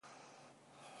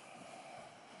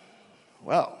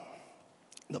Well,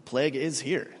 the plague is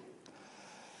here.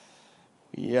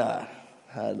 We had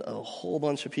a whole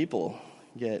bunch of people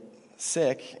get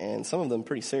sick, and some of them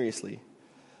pretty seriously.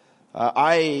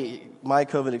 My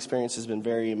COVID experience has been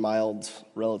very mild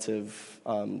relative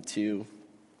to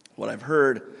what I've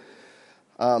heard.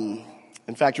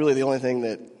 In fact, really the only thing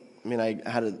that, I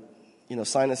had a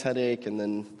sinus headache, and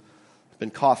then I've been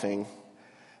coughing,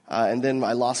 and then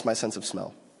I lost my sense of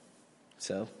smell.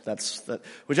 So that's that,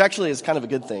 which actually is kind of a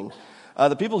good thing.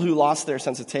 The people who lost their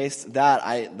sense of taste,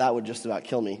 that would just about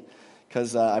kill me,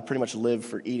 because I pretty much live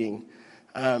for eating.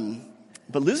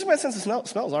 But losing my sense of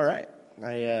smell is all right.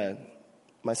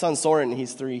 My son Soren,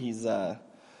 he's 3.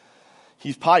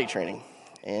 He's potty training,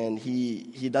 and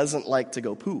he doesn't like to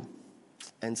go poo,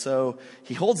 and so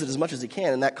he holds it as much as he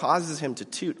can, and that causes him to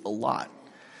toot a lot.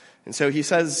 And so he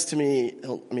says to me,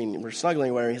 we're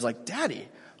snuggling, where he's like, "Daddy,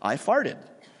 I farted,"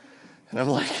 and I'm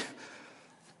like,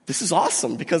 "This is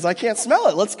awesome because I can't smell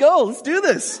it. Let's go. Let's do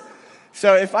this."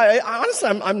 So if honestly,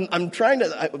 I'm trying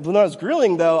to. When I was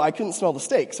grilling, though, I couldn't smell the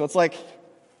steak, so it's like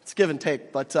it's give and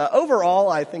take. But overall,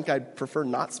 I think I'd prefer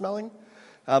not smelling.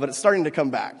 But it's starting to come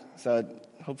back, so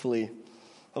hopefully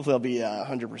I'll be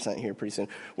 100% here pretty soon.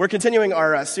 We're continuing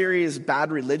our series,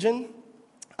 Bad Religion.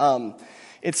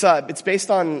 It's based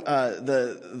on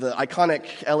the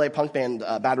iconic LA punk band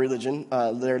Bad Religion.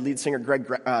 Their lead singer Greg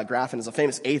Graffin is a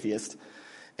famous atheist,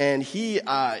 and he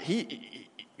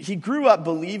grew up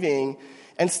believing,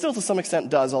 and still to some extent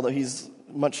does, although he's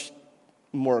much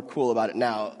more cool about it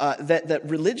now, that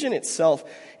religion itself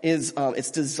is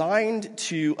it's designed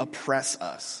to oppress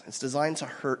us. It's designed to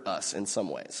hurt us in some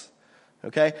ways.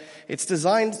 Okay? It's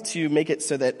designed to make it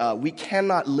so that we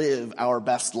cannot live our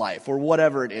best life, or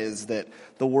whatever it is that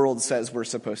the world says we're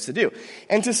supposed to do.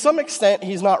 And to some extent,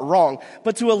 he's not wrong,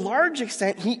 but to a large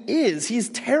extent, he is. He's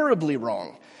terribly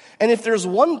wrong. And if there's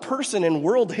one person in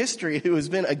world history who has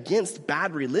been against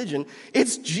bad religion,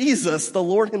 it's Jesus, the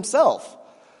Lord himself.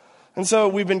 And so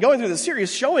we've been going through this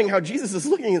series showing how Jesus is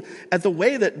looking at the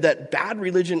way that bad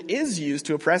religion is used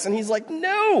to oppress, and he's like,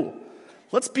 no,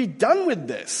 let's be done with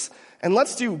this. And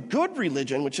let's do good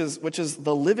religion, which is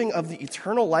the living of the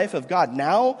eternal life of God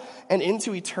now and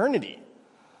into eternity.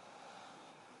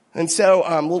 And so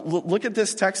we'll look at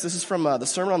this text. This is from the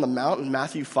Sermon on the Mount in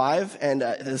Matthew 5. And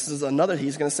this is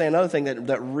he's going to say another thing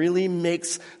that really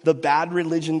makes the bad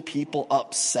religion people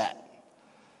upset.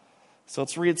 So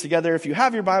let's read it together. If you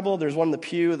have your Bible, there's one in the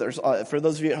pew. There's for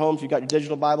those of you at home, if you've got your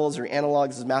digital Bibles or your analogs,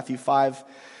 this is Matthew 5.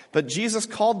 But Jesus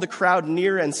called the crowd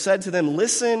near and said to them,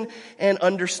 "Listen and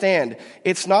understand.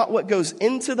 It's not what goes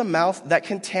into the mouth that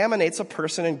contaminates a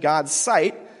person in God's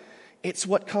sight. It's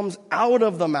what comes out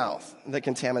of the mouth that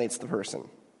contaminates the person."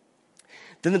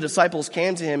 Then the disciples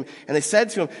came to him and they said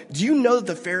to him, "Do you know that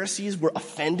the Pharisees were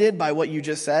offended by what you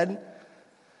just said?"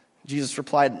 Jesus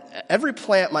replied, "Every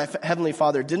plant my heavenly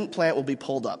Father didn't plant will be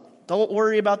pulled up. Don't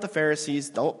worry about the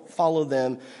Pharisees. Don't follow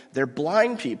them. They're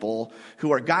blind people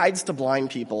who are guides to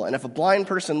blind people. And if a blind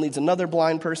person leads another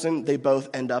blind person, they both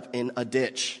end up in a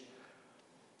ditch.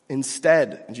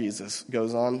 Instead," Jesus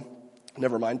goes on,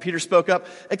 never mind. Peter spoke up,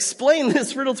 "Explain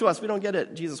this riddle to us. We don't get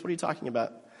it. Jesus, what are you talking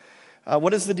about?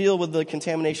 What is the deal with the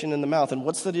contamination in the mouth? And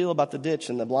what's the deal about the ditch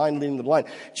and the blind leading the blind?"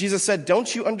 Jesus said,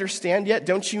 "Don't you understand yet?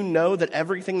 Don't you know that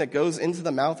everything that goes into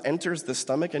the mouth enters the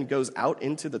stomach and goes out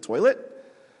into the toilet?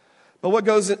 But what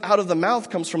goes out of the mouth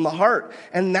comes from the heart,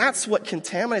 and that's what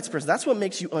contaminates a person. That's what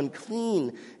makes you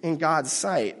unclean in God's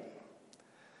sight.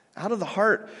 Out of the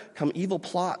heart come evil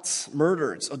plots,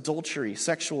 murders, adultery,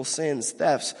 sexual sins,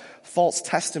 thefts, false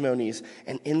testimonies,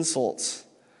 and insults.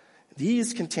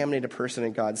 These contaminate a person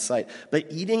in God's sight. But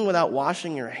eating without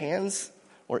washing your hands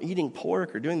or eating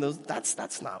pork or doing those,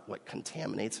 that's not what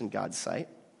contaminates in God's sight."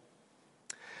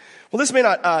 Well, this may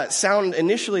not sound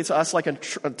initially to us like a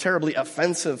terribly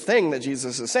offensive thing that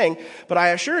Jesus is saying, but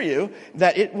I assure you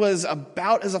that it was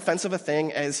about as offensive a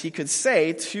thing as he could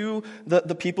say to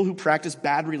the people who practice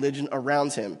bad religion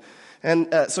around him.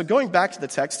 And so going back to the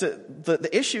text, the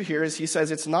issue here is he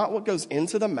says it's not what goes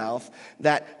into the mouth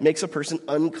that makes a person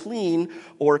unclean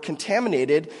or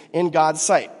contaminated in God's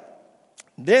sight.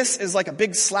 This is like a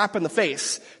big slap in the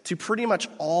face to pretty much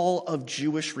all of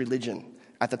Jewish religion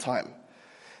at the time.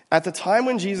 At the time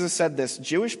when Jesus said this,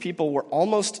 Jewish people were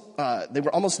almost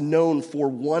known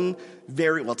for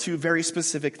two very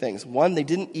specific things. One, they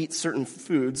didn't eat certain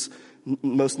foods,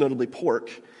 most notably pork.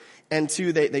 And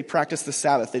two, they practiced the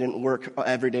Sabbath. They didn't work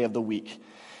every day of the week.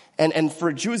 And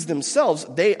for Jews themselves,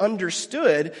 they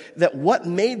understood that what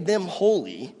made them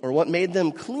holy or what made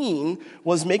them clean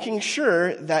was making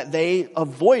sure that they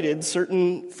avoided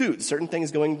certain foods, certain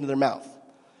things going into their mouth.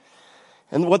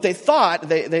 And what they thought,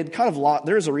 they'd kind of lost.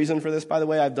 There's a reason for this, by the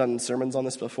way. I've done sermons on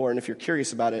this before, and if you're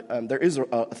curious about it, there is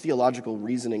a theological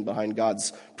reasoning behind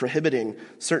God's prohibiting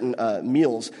certain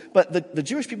meals. But the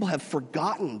Jewish people have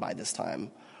forgotten by this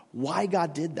time why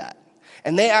God did that.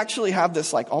 And they actually have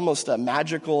this like almost a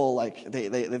magical, like they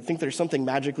think there's something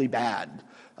magically bad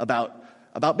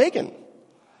about bacon.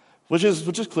 Which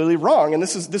is clearly wrong, and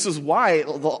this is why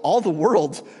all the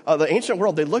world, the ancient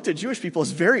world, they looked at Jewish people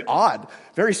as very odd,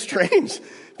 very strange,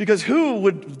 because who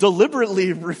would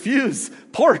deliberately refuse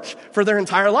pork for their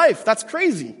entire life? That's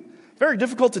crazy, very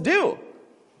difficult to do.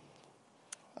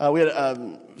 We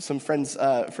had some friends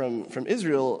from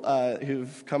Israel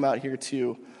who've come out here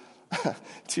to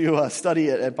study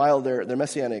at Bible. They're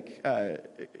Messianic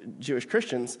Jewish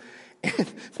Christians,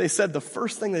 and they said the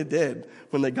first thing they did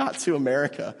when they got to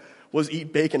America was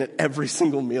eat bacon at every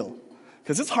single meal.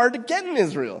 Because it's hard to get in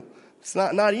Israel. It's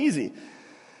not easy.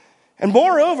 And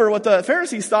moreover, what the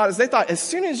Pharisees thought is they thought as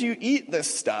soon as you eat this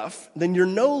stuff, then you're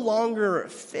no longer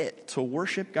fit to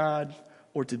worship God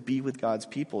or to be with God's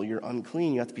people. You're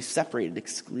unclean. You have to be separated,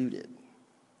 excluded.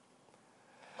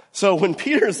 So when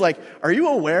Peter's like, are you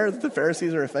aware that the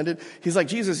Pharisees are offended? He's like,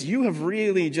 Jesus, you have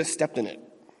really just stepped in it.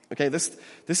 Okay, this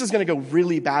is going to go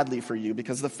really badly for you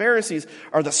because the Pharisees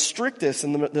are the strictest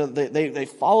and they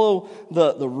follow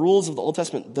the rules of the Old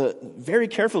Testament very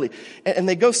carefully. And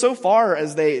they go so far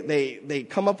as they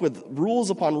come up with rules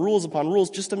upon rules upon rules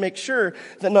just to make sure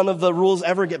that none of the rules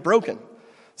ever get broken.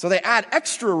 So they add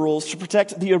extra rules to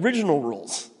protect the original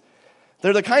rules.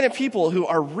 They're the kind of people who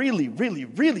are really, really,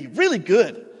 really, really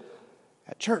good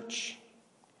at church.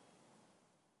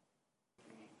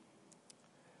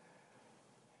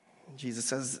 Jesus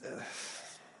says,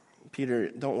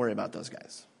 Peter, don't worry about those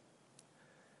guys.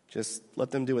 Just let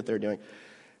them do what they're doing.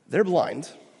 They're blind,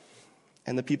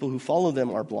 and the people who follow them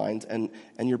are blind, and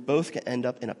you're both going to end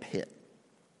up in a pit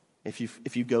if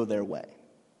you go their way.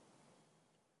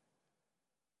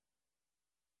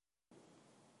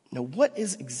 Now, what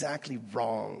is exactly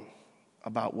wrong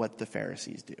about what the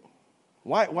Pharisees do?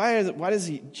 Why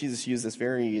does Jesus use this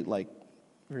very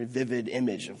vivid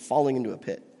image of falling into a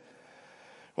pit?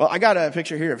 Well, I got a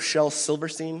picture here of Shel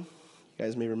Silverstein. You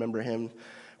guys may remember him.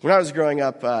 When I was growing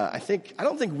up, I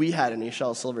don't think we had any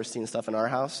Shel Silverstein stuff in our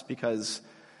house because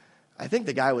I think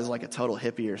the guy was like a total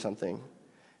hippie or something.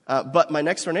 But my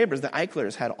next door neighbors, the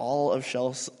Eichlers, had all of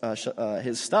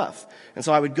his stuff, and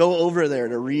so I would go over there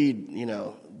to read,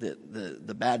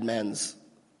 the bad man's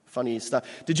funny stuff.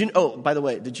 By the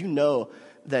way, did you know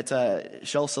that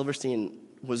Shel Silverstein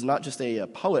was not just a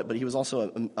poet, but he was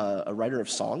also a writer of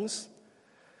songs?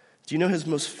 Do you know his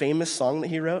most famous song that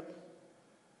he wrote?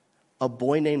 A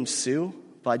Boy Named Sue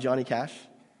by Johnny Cash.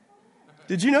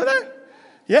 Did you know that?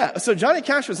 Yeah. So Johnny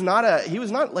Cash wasn't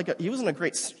a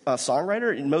great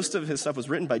songwriter. Most of his stuff was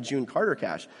written by June Carter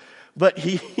Cash. But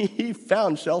he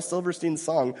found Shel Silverstein's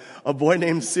song, A Boy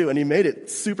Named Sue, and he made it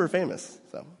super famous.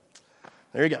 So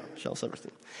there you go, Shel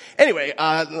Silverstein. Anyway,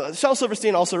 Shel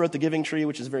Silverstein also wrote The Giving Tree,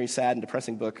 which is a very sad and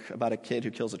depressing book about a kid who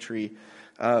kills a tree.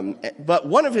 But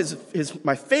one of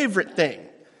my favorite thing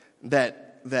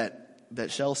that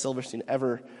Shel Silverstein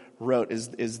ever wrote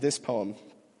is this poem.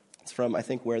 It's from, I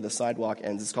think, Where the Sidewalk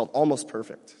Ends. It's called Almost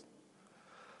Perfect.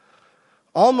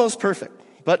 Almost perfect,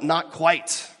 but not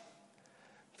quite.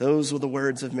 Those were the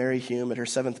words of Mary Hume at her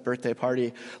 7th birthday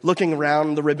party, looking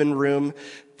around the ribbon room.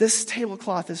 This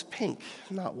tablecloth is pink,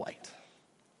 not white.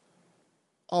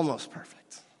 Almost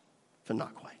perfect, but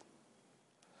not quite.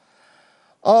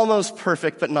 Almost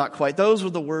perfect, but not quite. Those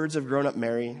were the words of grown-up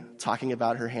Mary talking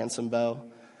about her handsome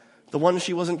beau. The one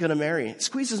she wasn't going to marry. It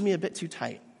squeezes me a bit too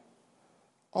tight.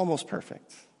 Almost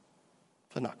perfect,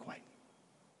 but not quite.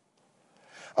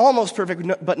 Almost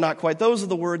perfect, but not quite. Those are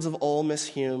the words of old Miss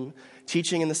Hume,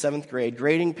 teaching in the 7th grade,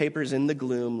 grading papers in the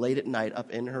gloom, late at night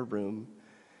up in her room.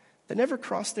 They never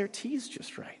crossed their T's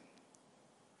just right.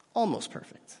 Almost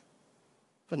perfect,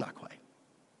 but not quite.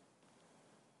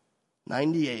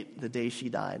 98, the day she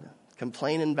died,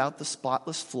 complaining about the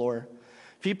spotless floor.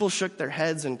 People shook their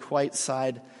heads and quite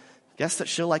sighed, guess that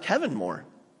she'll like heaven more.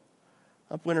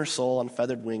 Up went her soul on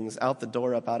feathered wings, out the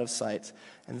door, up out of sight.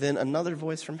 And then another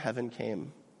voice from heaven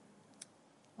came.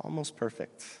 Almost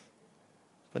perfect,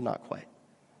 but not quite.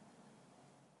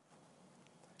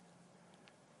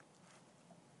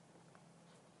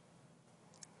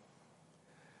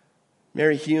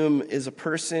 Mary Hume is a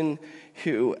person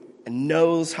who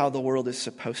knows how the world is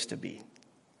supposed to be.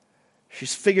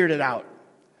 She's figured it out.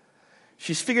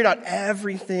 She's figured out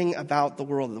everything about the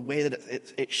world, the way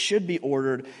that it should be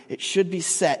ordered, it should be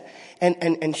set.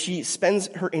 And she spends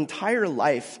her entire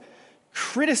life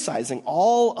criticizing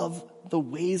all of the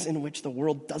ways in which the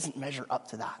world doesn't measure up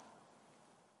to that.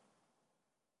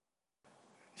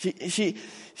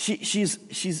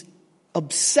 She's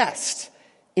obsessed,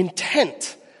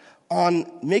 intent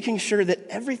on making sure that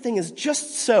everything is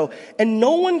just so, and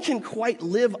no one can quite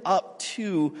live up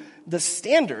to the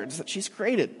standards that she's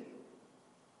created.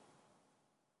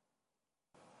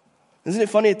 Isn't it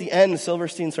funny at the end,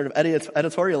 Silverstein sort of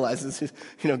editorializes,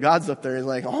 God's up there, he's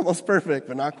like, almost perfect,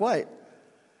 but not quite.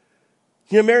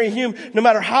 Mary Hume, no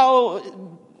matter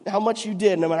how much you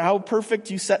did, no matter how perfect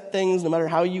you set things, no matter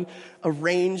how you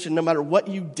arranged, and no matter what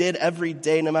you did every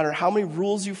day, no matter how many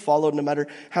rules you followed, no matter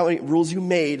how many rules you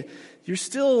made, you're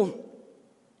still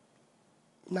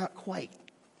not quite.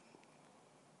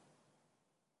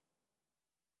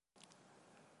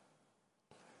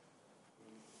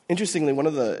 Interestingly, one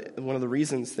of the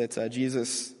reasons that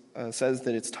Jesus says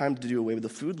that it's time to do away with the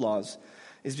food laws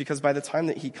is because by the time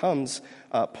that he comes,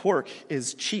 pork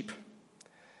is cheap.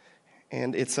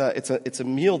 And it's a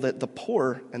meal that the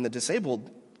poor and the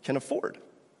disabled can afford.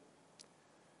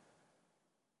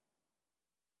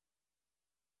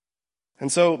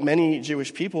 And so many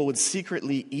Jewish people would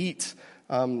secretly eat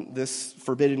this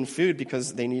forbidden food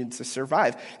because they needed to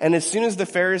survive. And as soon as the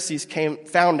Pharisees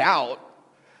found out,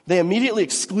 they immediately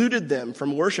excluded them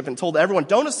from worship and told everyone,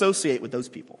 don't associate with those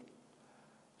people.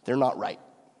 They're not right.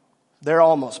 They're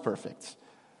almost perfect,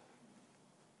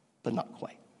 but not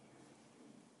quite.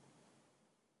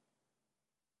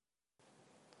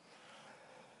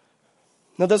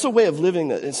 Now, there's a way of living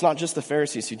that it's not just the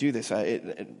Pharisees who do this.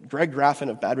 Greg Graffin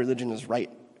of Bad Religion is right.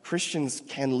 Christians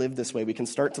can live this way. We can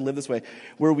start to live this way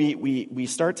where we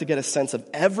start to get a sense of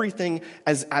everything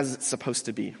as it's supposed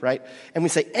to be, right? And we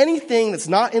say anything that's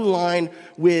not in line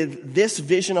with this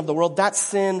vision of the world, that's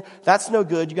sin, that's no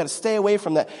good, you got to stay away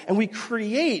from that. And we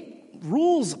create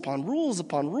rules upon rules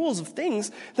upon rules of things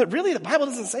that really the Bible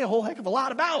doesn't say a whole heck of a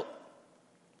lot about.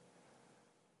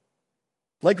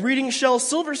 Like reading Shel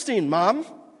Silverstein, Mom.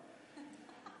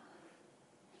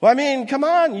 Well, I mean, come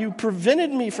on, you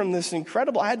prevented me from this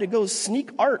incredible, I had to go sneak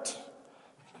art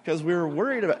because we were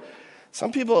worried about,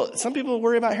 some people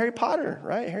worry about Harry Potter,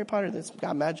 right? Harry Potter, that's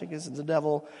got magic, is the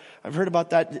devil. I've heard about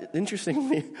that.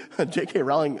 Interestingly, J.K.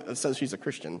 Rowling says she's a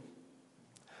Christian.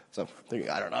 So,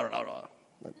 I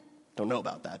don't know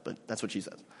about that, but that's what she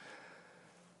says.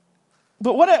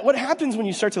 But what happens when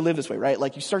you start to live this way, right?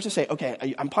 Like you start to say,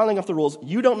 okay, I'm piling up the rules.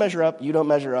 You don't measure up. You don't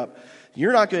measure up.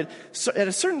 You're not good. So at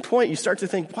a certain point, you start to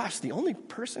think, gosh, the only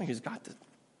person who's got this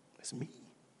is me.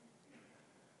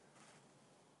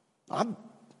 I'm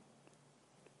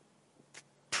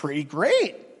pretty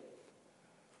great.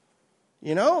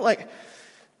 Like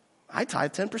I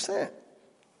tithe 10%.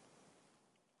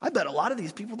 I bet a lot of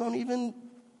these people don't even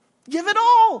give it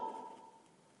all.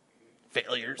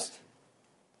 Failures.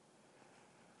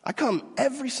 I come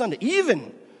every Sunday,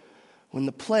 even when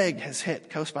the plague has hit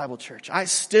Coast Bible Church. I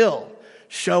still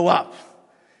show up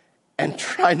and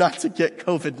try not to get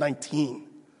COVID-19.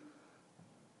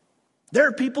 There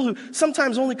are people who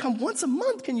sometimes only come once a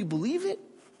month. Can you believe it?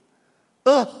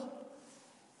 Ugh.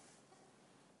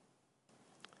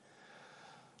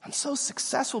 I'm so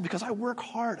successful because I work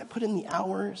hard. I put in the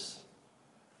hours.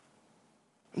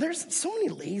 And there's so many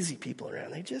lazy people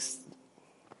around. They just...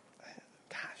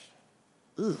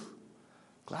 Ugh,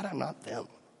 glad I'm not them.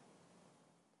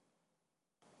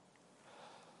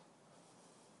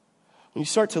 When you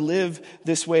start to live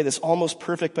this way, this almost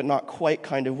perfect but not quite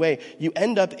kind of way, you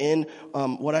end up in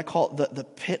what I call the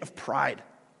pit of pride.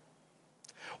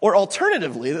 Or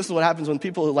alternatively, this is what happens when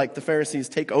people like the Pharisees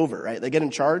take over, right? They get in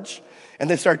charge and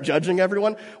they start judging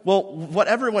everyone. Well, what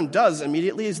everyone does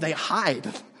immediately is they hide.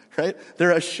 Right?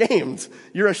 They're ashamed.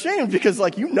 You're ashamed because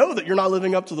that you're not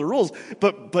living up to the rules.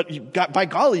 But by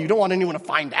golly, you don't want anyone to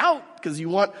find out because you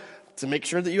want to make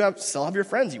sure that you still have your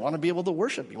friends. You want to be able to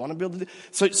worship. You want to be able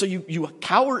to so you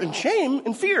cower in shame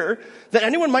and fear that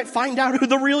anyone might find out who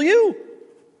the real you.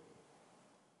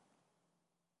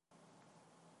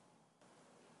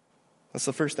 That's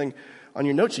the first thing on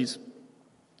your note sheets.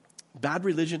 Bad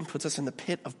religion puts us in the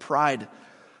pit of pride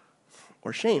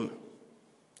or shame.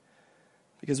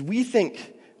 Because we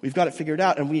think we've got it figured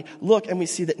out, and we look and we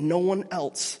see that no one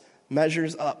else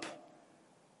measures up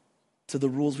to the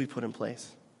rules we put in place.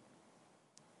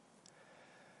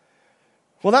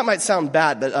 Well, that might sound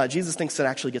bad, but Jesus thinks it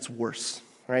actually gets worse,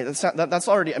 right? That's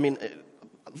already,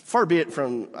 far be it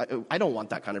from, I don't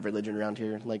want that kind of religion around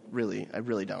here. Like, really, I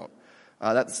really don't.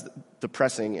 That's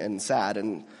depressing and sad,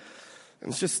 and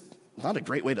it's just not a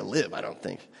great way to live, I don't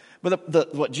think.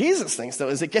 But what Jesus thinks, though,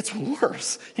 is it gets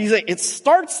worse. He's like, it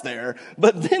starts there,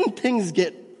 but then things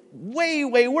get way,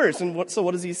 way worse. And so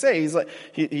what does he say? He's like,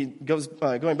 he goes,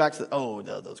 going back to,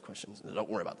 those questions. Don't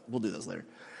worry about them. We'll do those later.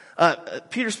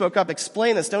 Peter spoke up,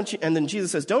 explain this, don't you? And then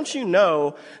Jesus says, don't you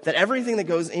know that everything that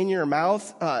goes in your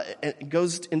mouth,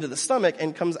 goes into the stomach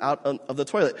and comes out of the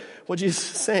toilet? What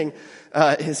Jesus is saying,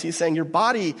 is he's saying your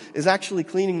body is actually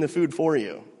cleaning the food for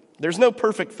you. There's no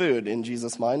perfect food in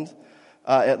Jesus' mind.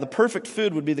 The perfect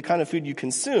food would be the kind of food you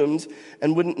consumed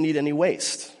and wouldn't need any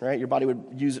waste, right? Your body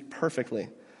would use it perfectly.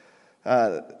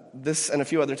 This and a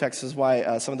few other texts is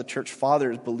why some of the church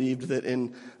fathers believed that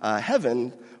in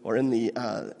heaven or in the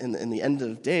end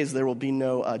of days there will be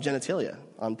no genitalia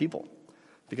on people,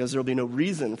 because there will be no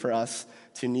reason for us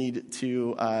to need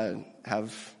to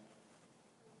have.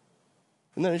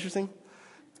 Isn't that interesting?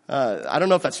 I don't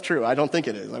know if that's true. I don't think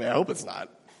it is. I mean, I hope it's not.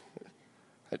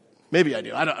 Maybe I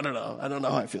do. I don't know. I don't know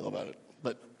how I feel about it.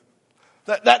 But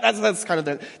that's kind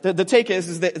of the take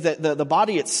is that the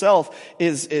body itself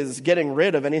is getting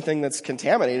rid of anything that's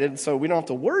contaminated, so we don't have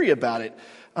to worry about it.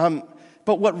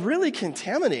 But what really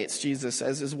contaminates, Jesus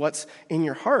says, is what's in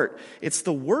your heart. It's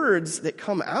the words that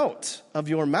come out of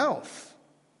your mouth.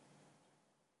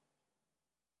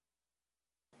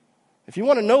 If you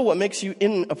want to know what makes you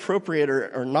inappropriate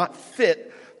or not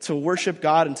fit to worship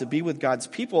God and to be with God's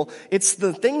people, it's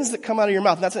the things that come out of your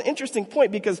mouth. And that's an interesting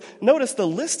point, because notice the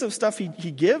list of stuff he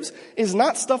gives is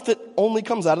not stuff that only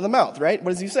comes out of the mouth, right? What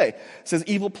does he say? It says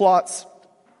evil plots,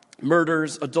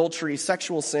 murders, adultery,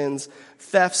 sexual sins,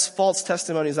 thefts, false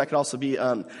testimonies. That could also be,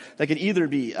 that could either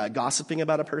be gossiping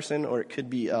about a person, or it could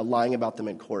be lying about them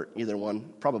in court. Either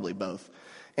one, probably both.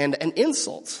 And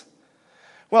insults.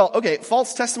 Well, okay,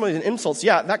 false testimonies and insults,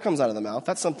 yeah, that comes out of the mouth.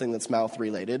 That's something that's mouth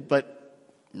related, but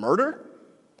murder?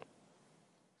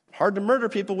 Hard to murder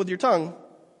people with your tongue.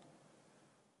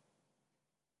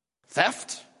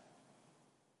 Theft?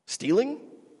 Stealing?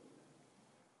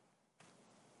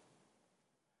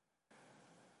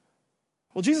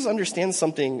 Well, Jesus understands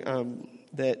something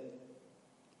that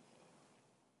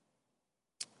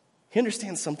he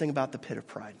understands something about the pit of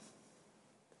pride.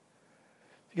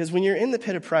 Because when you're in the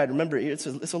pit of pride, remember, it's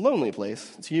a lonely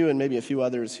place. It's you and maybe a few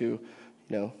others who,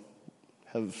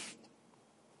 have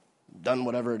done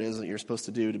whatever it is that you're supposed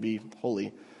to do to be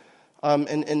holy.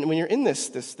 And when you're in this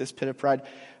pit of pride,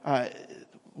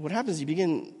 what happens is you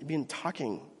begin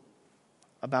talking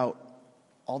about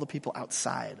all the people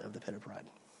outside of the pit of pride.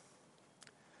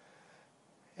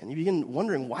 And you begin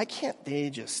wondering, why can't they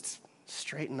just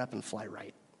straighten up and fly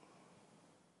right?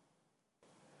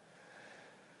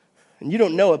 And you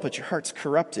don't know it, but your heart's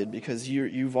corrupted because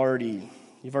you've already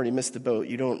missed the boat.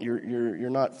 You're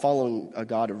not following a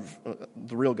God of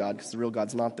the real God, because the real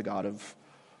God's not the God of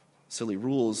silly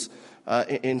rules.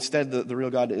 Instead, the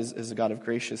real God is a God of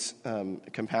gracious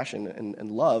compassion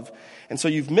and love. And so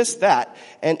you've missed that.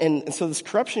 And so this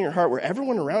corruption in your heart, where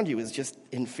everyone around you is just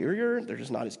inferior, they're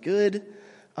just not as good.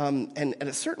 And at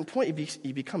a certain point,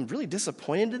 you become really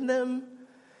disappointed in them.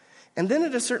 And then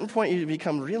at a certain point, you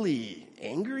become really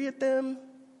angry at them.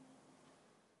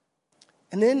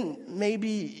 And then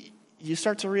maybe you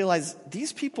start to realize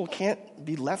these people can't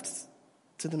be left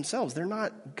to themselves. They're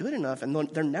not good enough, and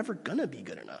they're never going to be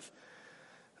good enough.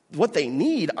 What they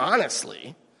need,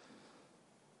 honestly,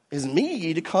 is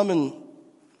me to come and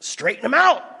straighten them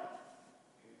out.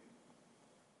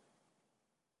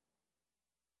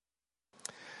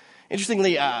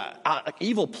 Interestingly,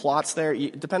 evil plots there,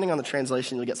 depending on the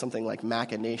translation, you'll get something like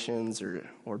machinations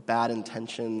or bad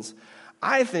intentions.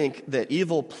 I think that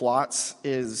evil plots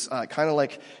is kind of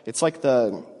like, it's like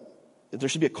there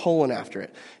should be a colon after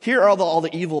it. Here are all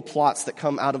the evil plots that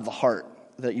come out of the heart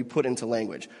that you put into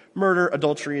language. Murder,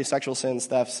 adultery, sexual sins,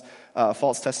 thefts,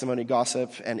 false testimony,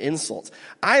 gossip, and insults.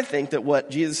 I think that what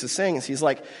Jesus is saying is he's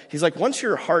like, once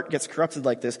your heart gets corrupted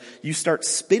like this, you start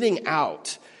spitting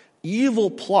out evil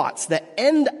plots that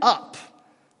end up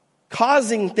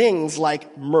causing things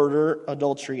like murder,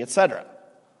 adultery, etc.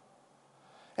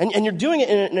 And you're doing it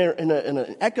in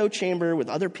an echo chamber with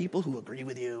other people who agree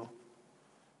with you,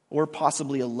 or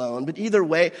possibly alone. But either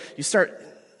way, you start,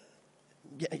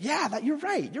 you're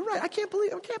right. You're right. I can't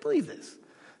believe this.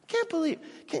 Can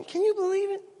you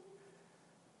believe it?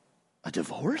 A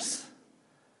divorce?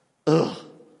 Ugh. Can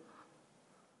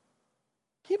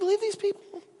you believe these people?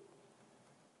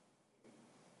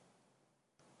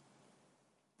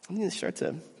 And you start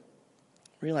to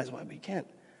realize why we can't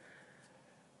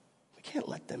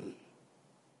let them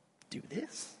do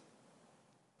this.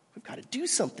 We've got to do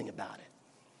something about it.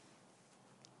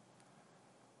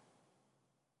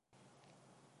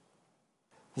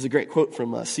 There's a great quote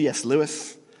from C.S.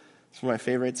 Lewis. It's one of my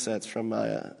favorites. It's from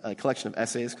a collection of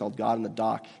essays called God in the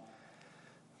Dock.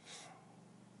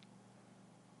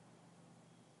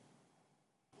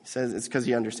 says it's because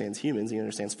he understands humans, he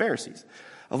understands Pharisees.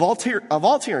 Of all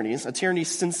tyrannies, a tyranny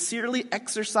sincerely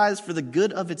exercised for the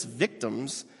good of its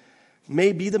victims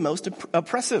may be the most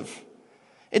oppressive.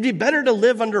 It'd be better to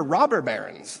live under robber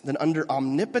barons than under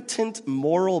omnipotent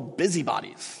moral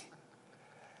busybodies.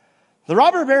 The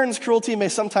robber baron's cruelty may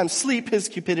sometimes sleep, his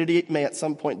cupidity may at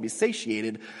some point be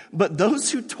satiated, but those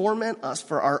who torment us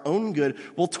for our own good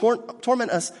will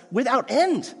torment us without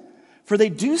end, for they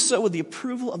do so with the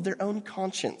approval of their own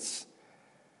conscience.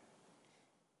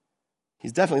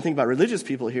 He's definitely thinking about religious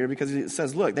people here because he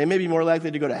says, look, they may be more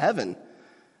likely to go to heaven,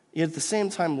 yet at the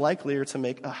same time likelier to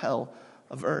make a hell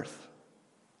of earth.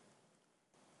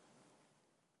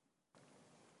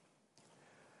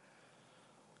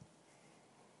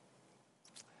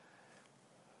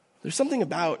 There's something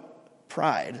about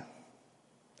pride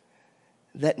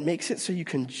that makes it so you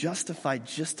can justify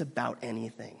just about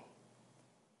anything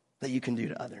that you can do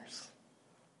to others.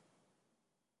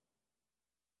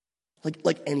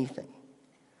 Like anything.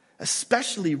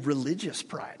 Especially religious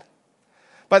pride.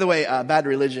 By the way, Bad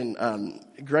Religion,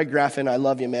 Greg Graffin, I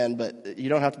love you, man, but you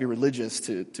don't have to be religious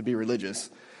to be religious.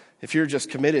 If you're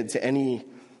just committed to any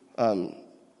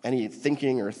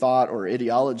thinking or thought or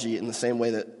ideology in the same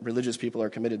way that religious people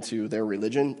are committed to their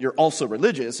religion, you're also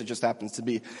religious. It just happens to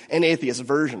be an atheist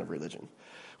version of religion.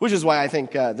 Which is why I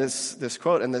think this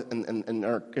quote, in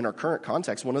our current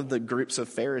context, one of the groups of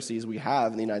Pharisees we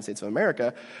have in the United States of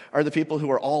America are the people who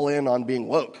are all in on being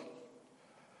woke.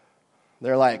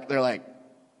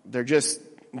 They're just,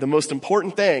 the most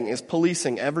important thing is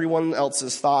policing everyone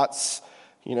else's thoughts,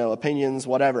 opinions,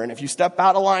 whatever. And if you step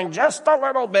out of line just a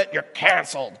little bit, you're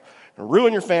canceled. You'll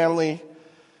ruin your family.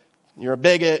 You're a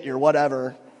bigot. You're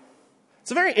whatever.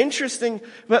 It's a very interesting,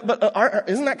 but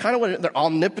isn't that kind of what they're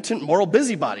omnipotent moral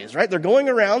busybodies, right? They're going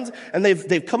around and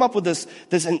they've come up with this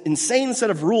insane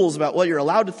set of rules about what you're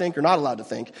allowed to think or not allowed to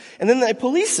think, and then they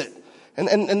police it,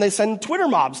 and they send Twitter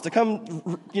mobs to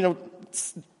come,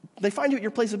 they find you at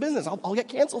your place of business. I'll get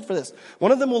canceled for this.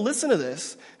 One of them will listen to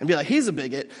this and be like, he's a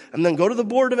bigot, and then go to the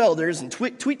board of elders and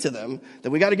tweet to them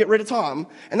that we got to get rid of Tom,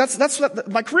 and that's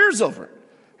what my career's over,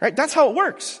 right? That's how it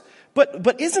works.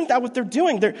 But isn't that what they're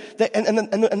doing? And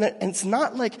it's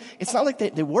not like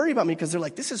they worry about me because they're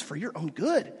like, this is for your own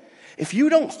good. If you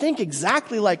don't think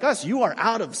exactly like us, you are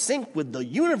out of sync with the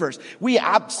universe. We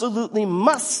absolutely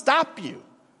must stop you.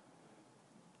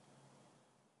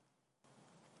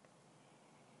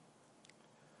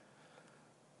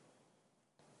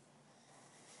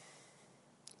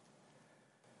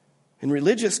 In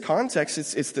religious context,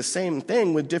 it's the same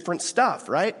thing with different stuff,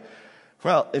 right?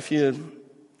 Well, if you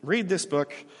read this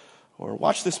book, or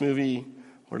watch this movie,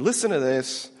 or listen to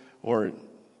this, or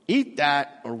eat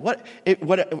that, or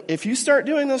if you start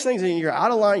doing those things and you're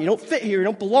out of line, you don't fit here, you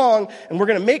don't belong, and we're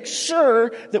going to make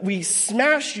sure that we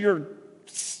smash your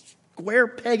square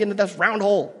peg into this round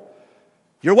hole.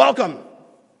 You're welcome.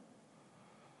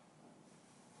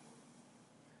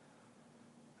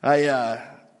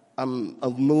 I'm a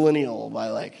millennial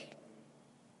by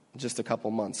just a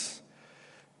couple months.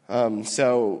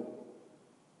 So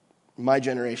my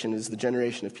generation is the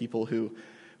generation of people who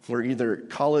were either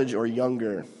college or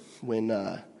younger when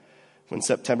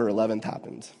September 11th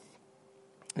happened.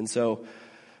 And so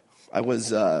I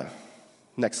was,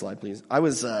 next slide please. I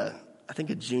was, I think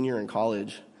a junior in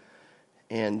college,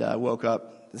 and I woke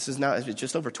up, this is now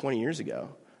just over 20 years ago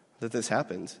that this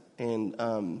happened. And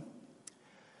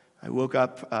I woke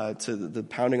up to the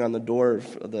pounding on the door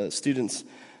of the students.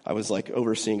 I was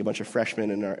overseeing a bunch of freshmen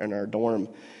in our dorm.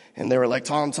 And they were like,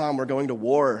 Tom, we're going to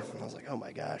war. And I was like, oh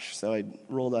my gosh. So I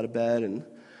rolled out of bed and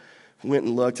went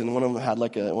and looked, and one of them had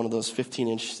one of those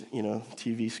 15-inch,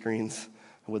 TV screens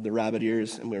with the rabbit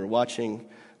ears, and we were watching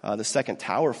the second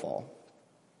tower fall.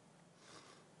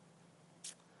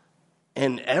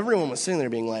 And everyone was sitting there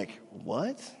being like,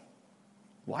 what?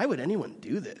 Why would anyone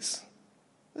do this?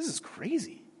 This is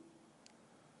crazy.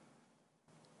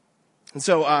 And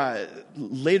so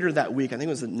later that week, I think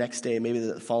it was the next day, maybe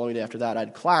the following day after that, I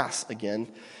had class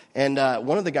again. And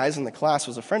one of the guys in the class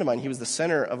was a friend of mine. He was the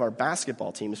center of our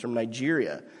basketball team. He's from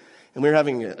Nigeria. And we were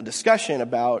having a discussion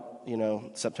about,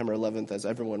 September 11th, as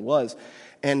everyone was.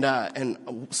 And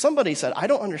somebody said, I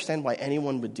don't understand why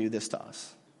anyone would do this to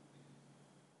us.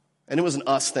 And it was an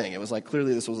us thing. It was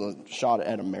clearly this was a shot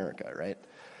at America, right?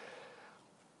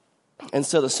 And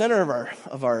so the center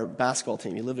of our basketball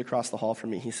team, he lived across the hall from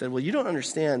me. He said, well, you don't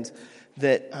understand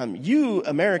that you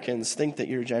Americans think that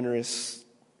you're generous,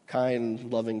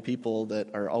 kind, loving people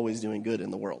that are always doing good in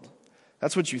the world.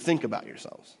 That's what you think about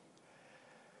yourselves.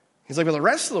 He's like, well, the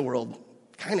rest of the world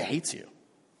kind of hates you.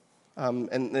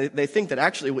 And they think that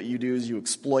actually what you do is you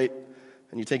exploit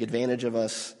and you take advantage of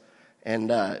us and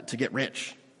to get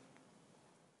rich.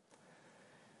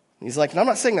 And he's like, and I'm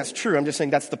not saying that's true. I'm just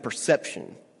saying that's the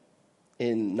perception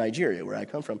in Nigeria, where I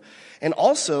come from. And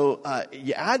also,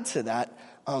 you add to that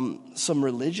some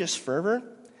religious fervor.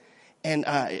 And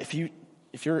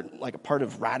if you're like a part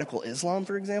of radical Islam,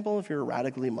 for example, if you're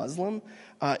radically Muslim,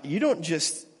 you don't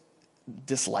just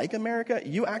dislike America.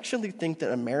 You actually think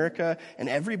that America and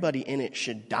everybody in it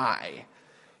should die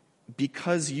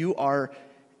because you are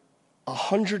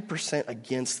 100%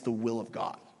 against the will of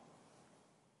God.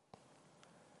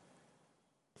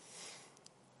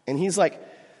 And he's like,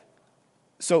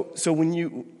 so when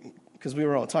you, because we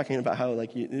were all talking about how,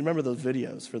 like, you remember those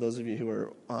videos, for those of you who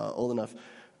are old enough,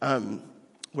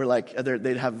 where, like,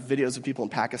 they'd have videos of people in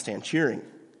Pakistan cheering,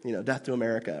 death to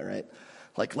America, right?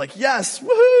 Like, yes,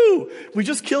 woohoo! We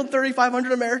just killed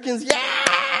 3,500 Americans.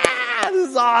 Yeah! This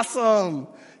is awesome.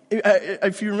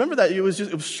 If you remember that, it was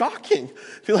shocking.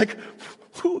 You're like,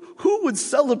 who would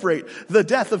celebrate the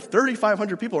death of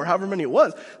 3,500 people, or however many it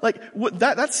was? Like,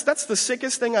 that's the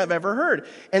sickest thing I've ever heard.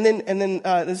 And then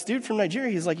this dude from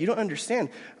Nigeria, he's like, you don't understand.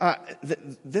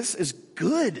 This is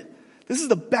good. This is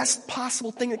the best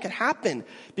possible thing that could happen,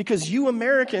 because you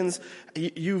Americans,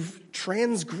 you've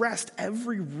transgressed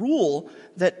every rule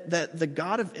that the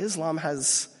God of Islam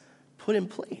has put in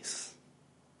place.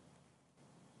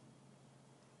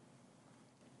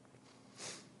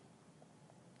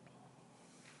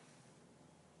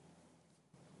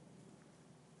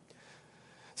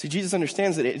 See, Jesus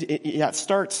understands that it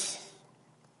starts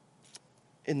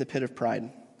in the pit of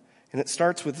pride. And it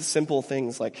starts with simple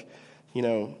things like,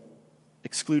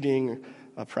 excluding,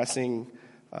 oppressing.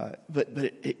 But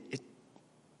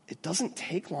it doesn't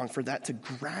take long for that to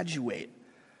graduate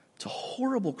to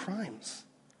horrible crimes.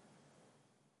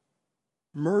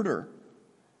 Murder,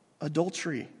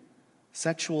 adultery,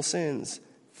 sexual sins,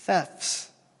 thefts,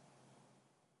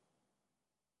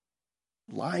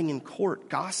 lying in court,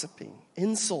 gossiping,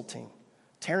 insulting,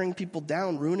 tearing people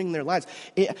down, ruining their lives.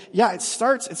 It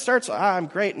starts, I'm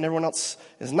great and everyone else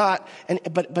is not.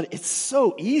 But it's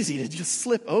so easy to just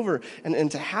slip over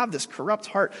and to have this corrupt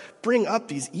heart bring up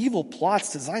these evil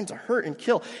plots designed to hurt and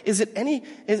kill. Is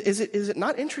it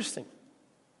not interesting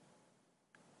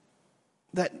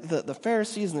that the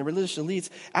Pharisees and the religious elites,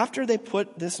 after they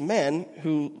put this man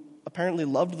who apparently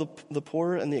loved the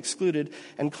poor and the excluded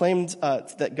and claimed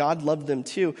that God loved them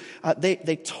too,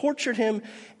 they tortured him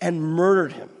and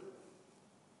murdered him.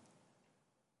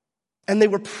 And they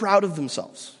were proud of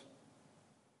themselves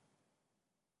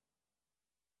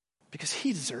because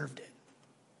he deserved it.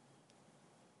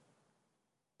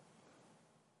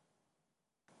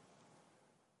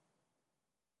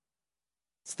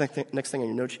 It's the next thing on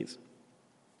your note sheets.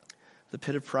 The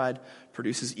pit of pride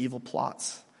produces evil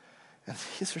plots. And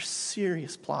these are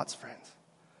serious plots, friends.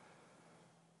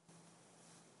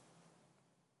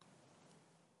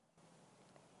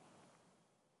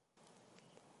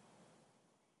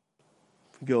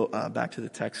 If we go back to the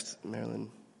text, Marilyn.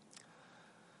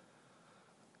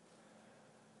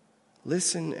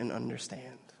 Listen and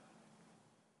understand.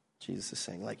 Jesus is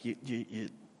saying, like, you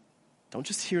don't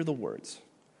just hear the words,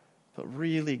 but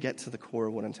really get to the core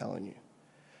of what I'm telling you.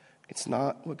 It's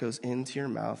not what goes into your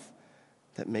mouth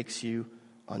that makes you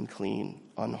unclean,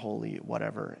 unholy,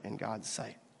 whatever in God's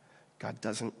sight. God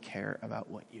doesn't care about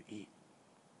what you eat.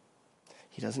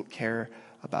 He doesn't care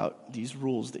about these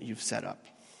rules that you've set up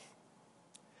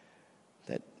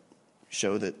that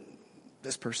show that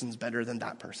this person's better than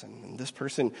that person, and this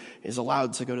person is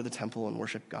allowed to go to the temple and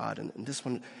worship God, and this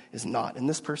one is not, and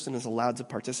this person is allowed to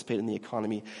participate in the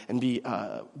economy and be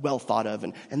well thought of,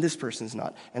 and this person is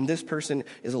not, and this person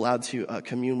is allowed to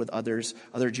commune with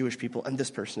other Jewish people, and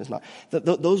this person is not.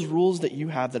 Those rules that you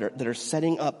have that are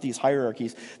setting up these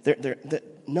hierarchies,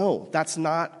 no, that's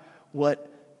not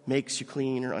what makes you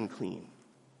clean or unclean.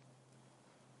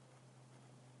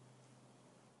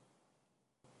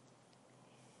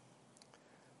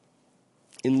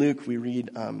 In Luke, we read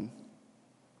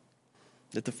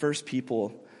that the first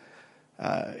people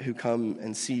who come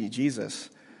and see Jesus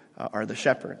are the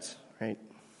shepherds, right?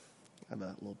 I have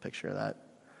a little picture of that.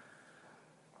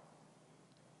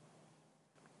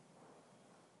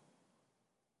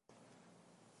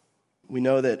 We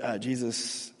know that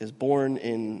Jesus is born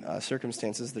in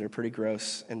circumstances that are pretty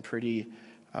gross and pretty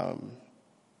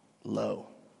low.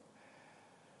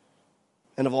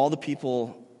 And of all the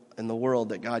people in the world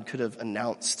that God could have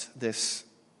announced this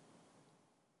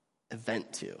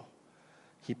event to,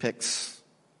 he picks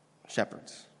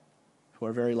shepherds who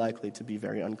are very likely to be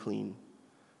very unclean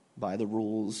by the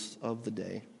rules of the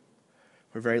day,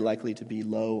 who are very likely to be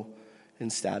low in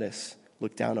status,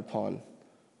 looked down upon,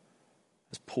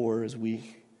 as poor, as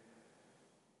weak,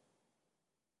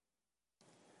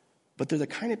 but they're the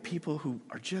kind of people who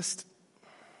are just,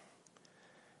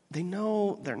 they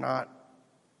know they're not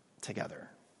together.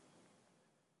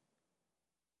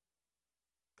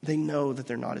 They know that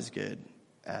they're not as good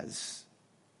as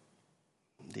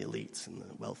the elites and the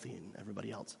wealthy and everybody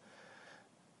else.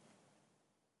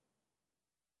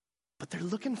 But they're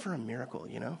looking for a miracle,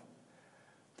 you know?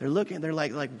 They're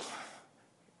like,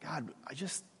 God, I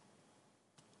just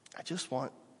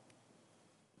want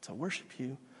to worship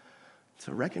you,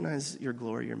 to recognize your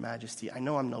glory, your majesty. I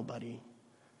know I'm nobody.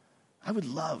 I would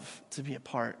love to be a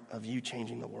part of you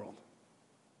changing the world.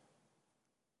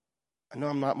 I know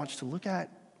I'm not much to look at,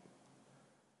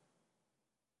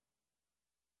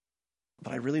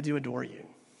 but I really do adore you.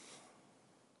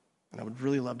 And I would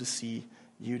really love to see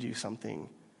you do something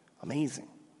amazing.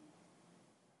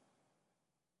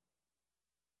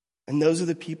 And those are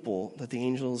the people that the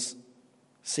angels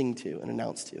sing to and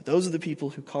announce to. Those are the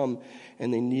people who come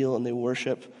and they kneel and they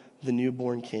worship the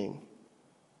newborn king.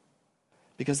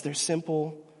 Because they're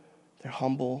simple, they're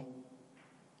humble,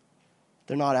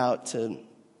 they're not out to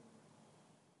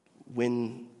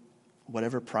win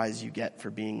whatever prize you get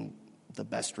for being the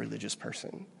best religious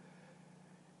person.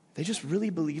 They just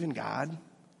really believe in God,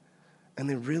 and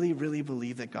they really, really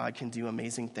believe that God can do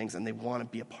amazing things, and they want to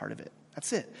be a part of it.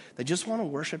 That's it. They just want to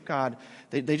worship God.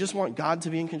 They just want God to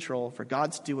be in control, for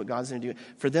God to do what God's going to do,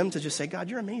 for them to just say, God,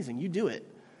 you're amazing. You do it.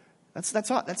 That's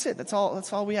all. That's it. That's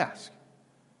all we ask.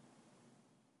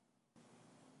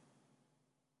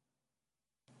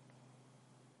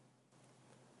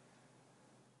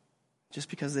 Just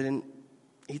because they didn't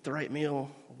eat the right meal,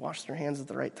 wash their hands at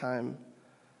the right time,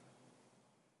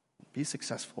 be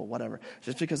successful, whatever.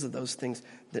 Just because of those things,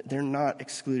 they're not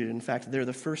excluded. In fact, they're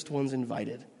the first ones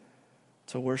invited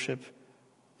to worship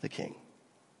the King.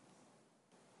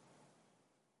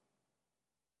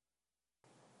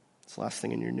 It's the last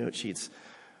thing in your note sheets.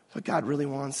 What God really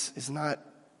wants is not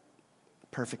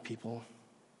perfect people.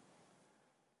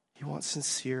 He wants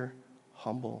sincere,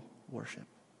 humble worship.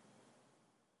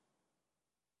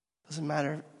 Doesn't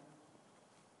matter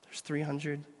if there's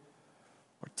 300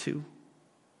 or 2.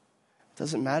 It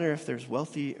doesn't matter if there's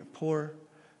wealthy or poor.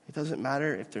 It doesn't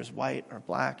matter if there's white or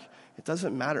black. It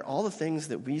doesn't matter. All the things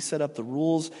that we set up, the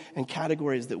rules and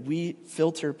categories that we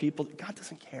filter people, God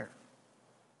doesn't care.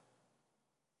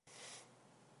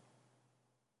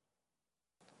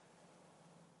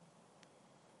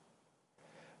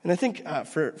 And I think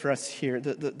for us here,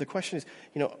 the question is,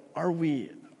 are we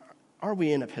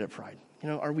in a pit of pride?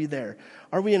 Are we there?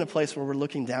 Are we in a place where we're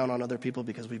looking down on other people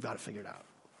because we've got it figured out?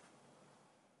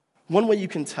 One way you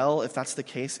can tell if that's the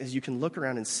case is you can look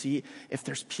around and see if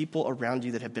there's people around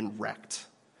you that have been wrecked,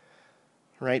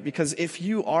 right? Because if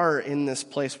you are in this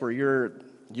place where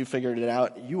you figured it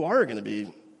out, you are going to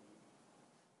be,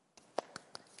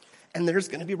 and there's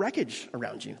going to be wreckage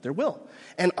around you. There will.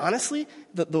 And honestly,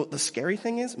 the scary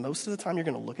thing is most of the time you're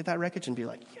going to look at that wreckage and be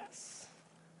like, yes,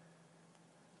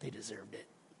 they deserved it.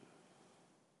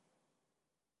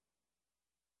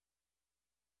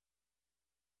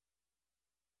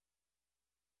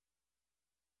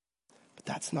 But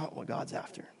that's not what God's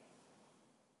after.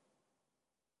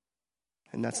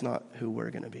 And that's not who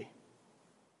we're going to be.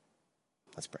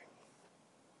 Let's pray.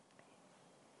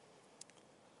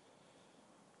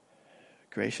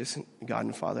 Gracious God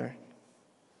and Father,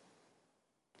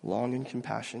 long in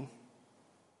compassion,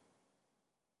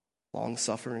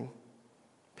 long-suffering,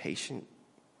 patient.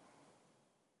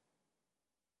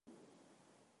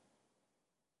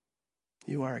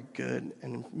 You are a good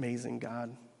and amazing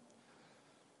God.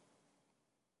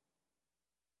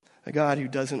 A God who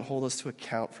doesn't hold us to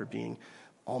account for being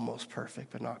almost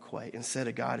perfect, but not quite. Instead,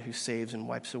 a God who saves and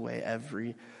wipes away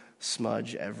every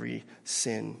smudge, every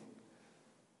sin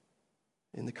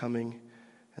in the coming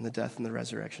and the death and the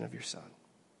resurrection of your Son.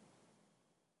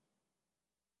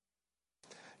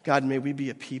 God, may we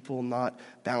be a people not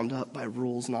bound up by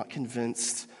rules, not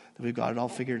convinced that we've got it all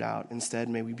figured out. Instead,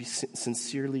 may we be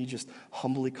sincerely, just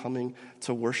humbly coming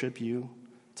to worship you,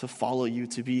 to follow you,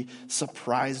 to be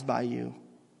surprised by you.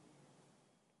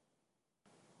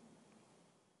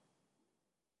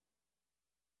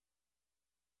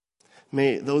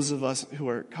 May those of us who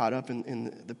are caught up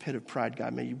in the pit of pride,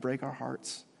 God, may you break our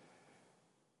hearts.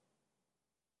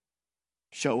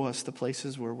 Show us the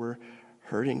places where we're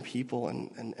hurting people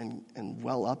and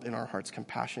well up in our hearts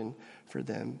compassion for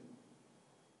them.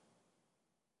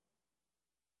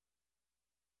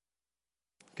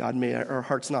 God, may our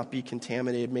hearts not be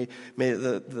contaminated. May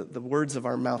the words of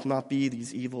our mouth not be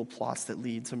these evil plots that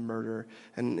lead to murder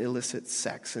and illicit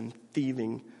sex and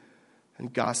thieving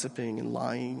and gossiping and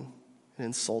lying and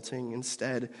insulting.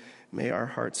 Instead, may our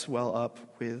hearts well up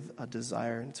with a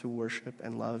desire to worship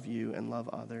and love you and love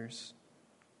others.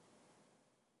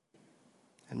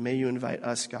 And may you invite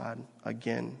us, God,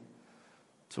 again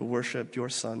to worship your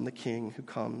Son, the King, who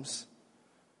comes,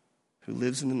 who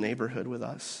lives in the neighborhood with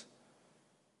us,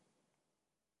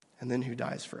 and then who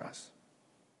dies for us.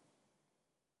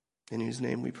 In whose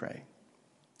name we pray.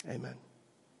 Amen.